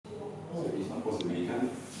not possible. You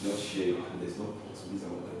can't not share, and there's no possibility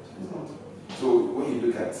of that. It's not. So when you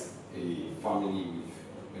look at a family with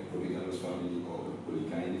a polygamous family or a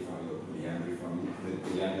polygamy family or polyandry family, the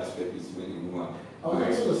polyandry aspect is when a woman. I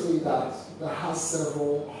was also going to say that has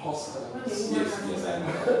several husbands. Yes, I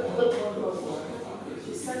know.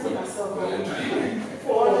 She's setting herself up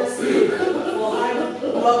for honestly, for high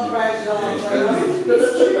blood pressure.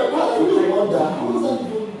 It's true. I wonder, how does that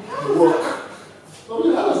even work? I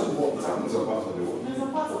mean, how does it work? It happens as part of the work. It's a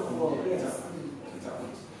part of the work, yes. It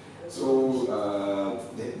happens. So,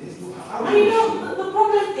 there's no. And you know, the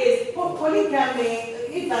problem is, polygamy,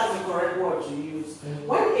 if that's the correct word to use,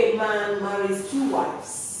 when a man marries 2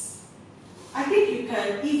 wives, I think you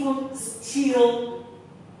can even still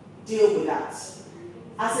deal with that.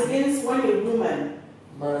 As against when a woman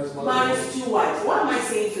marries 2 wives. Why am I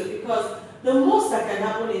saying so? Because the most that can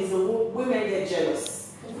happen is the women get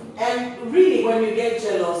jealous. And really, when you get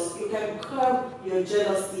jealous, you can curb your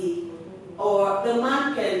jealousy, or the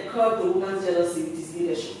man can curb the woman's jealousy with his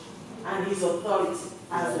leadership and his authority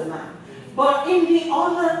as a man. But in the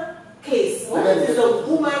other case, when it is a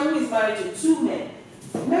woman who is married to 2 men,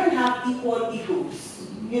 men have equal egos.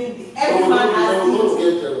 Every man has egos.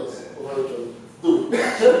 Get jealous of each other.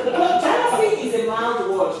 But jealousy is a mild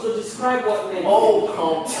word to describe what men do. Oh, come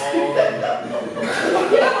on.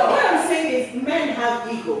 You know, what I'm saying is men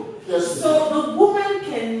have ego. Yes, so the woman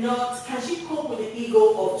can she cope with the ego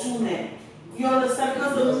of 2 men? You understand?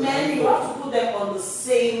 Because the men, you have to put them on the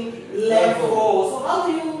same level. So how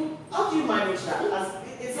do you manage that?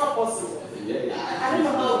 It's not possible. I don't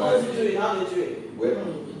know how those do it, how they do it. Well,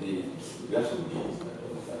 we have some days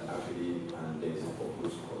actually, and there's a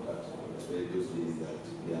purpose for that. Especially those days that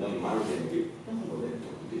they are not married anyway, but they're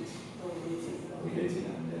to date. We're dating,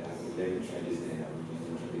 and let me try this, then we're going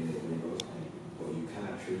to try this, but you can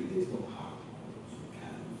actually, there's no how you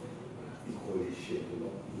can equally share the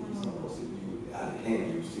law. It's not possible. At the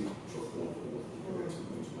end, you still trust one for one. You're going to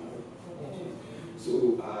marry. So,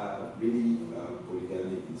 really,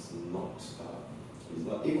 polygamy is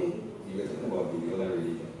not even, you were talking about the other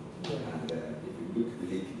religion. And if you look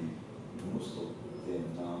lately, most of them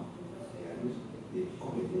now, they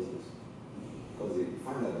come against us. Because they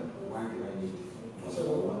find out that why do I need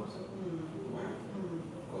multiple wives? Why?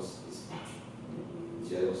 Because it's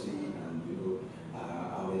jealousy and,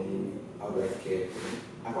 how do I care for them?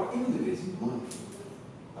 About even if it's money.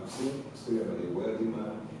 I've seen a story about a wealthy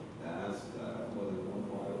man that has more than 1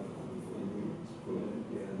 wife,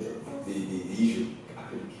 the issue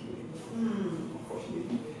actually killed him,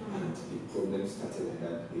 unfortunately. And the problem started like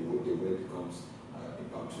that. The world becomes a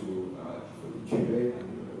battle for the children and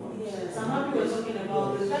the other ones. Yes, I'm happy we're talking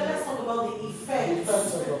about this. Let's talk about the effects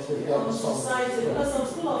on society. Because some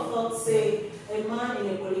school of thought say a man in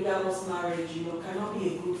a polygamous marriage, cannot be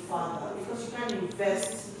a good father because you can't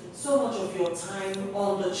invest so much of your time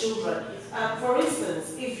on the children. For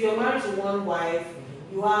instance, if you're married to 1 wife,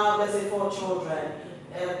 you have, let's say, 4 children,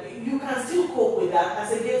 you can still cope with that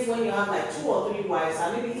as against when you have like 2 or 3 wives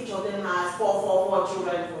and maybe each of them has 4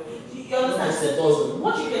 children. You understand? So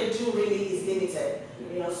what you can do really is limited.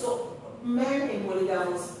 So men in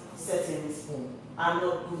polygamous settings are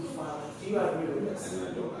not good fathers. Do you agree with this? And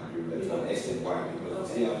I don't agree with that to an extent. Why?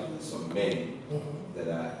 Because I have some men that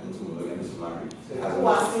are into monogamous marriage who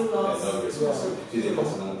are still not responsible. She's a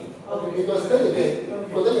personality. Okay, because then again,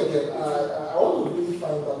 I want to really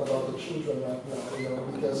find out about the children right now,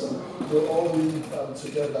 because they're all really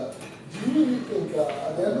together. Do you really think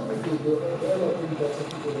at the end of the day, they're not really better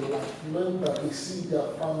people in life? When they see their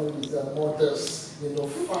families, their mothers,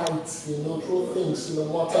 fight, throw things,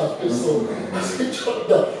 mortar and pestle at each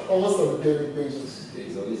other almost on a daily basis? There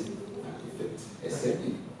is always an effect, except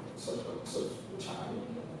if such a child,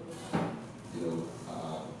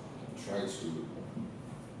 try to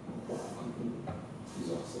use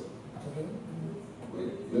ourselves. Okay.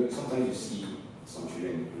 Well, sometimes you see some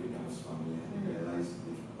children in the polygamous family and you realize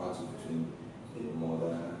the battle between the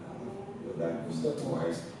mother and the other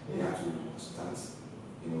wives. They have to start,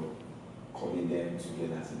 calling them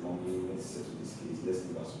together and say, "Mommy, let's settle this case. Let's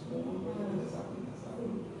give us one. That's happened.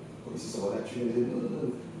 But you see some other children say,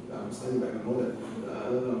 "No, I'm standing by my mother."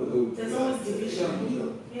 There's always division.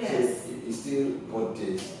 Yes. So it's still what the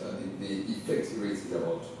effect rate is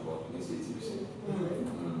about let's say 80%.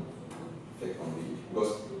 Effect on the,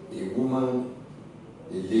 because a woman,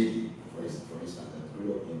 a lady, for instance, that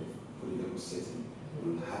grew up in a polygamous setting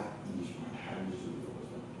will have issues with her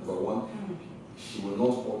husband. Number one, she will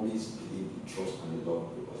not always believe the trust and the love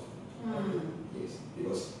of the husband. Yes,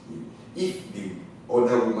 because if the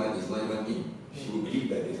other woman is not even in, she will believe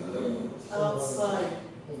that there's another woman outside.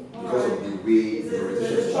 Because of the way the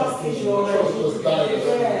relationship trust issue Trust already. just died.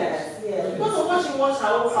 Yes, yes. Because of what she wants her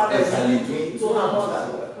own father Exactly. to her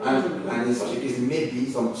mother. And in such a case, maybe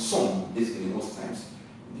some basically most times,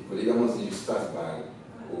 the polygamous issue starts by,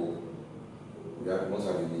 oh, we want to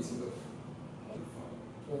have a meeting of.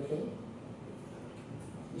 Okay.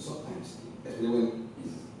 Sometimes, especially when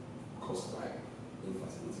it's caused by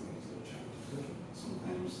infertility when it's a child,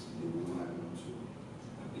 sometimes the woman might want to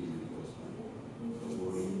appeal to the husband,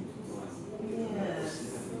 worrying, Yes.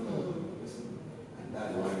 and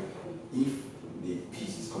that's why if the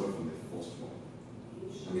peace is coming from the first one,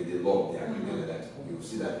 I mean the law, the agreement that you will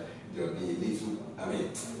see that there will be a little, I mean,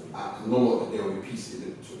 no, there will be peace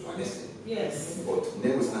to an extent. Yes. But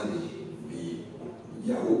notwithstanding the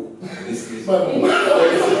Yahoo, in this case, But-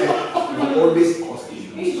 will always cause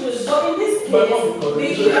issues. Issues, but in this But case, what because the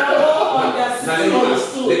it's- Igbo Now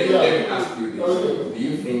understood. let me Yeah. ask you this. Okay. Do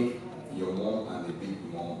you think your mom and the big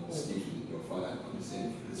mom stick with your father on the same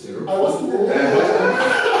roof? I wasn't thinking that.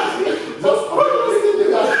 Just I was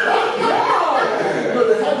thinking that. No,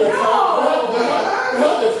 they had the time. They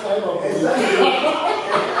had the time of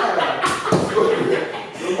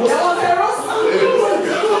There was a roster.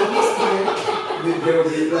 There will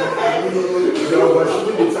be like, there will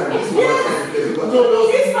be time.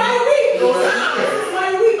 He's fine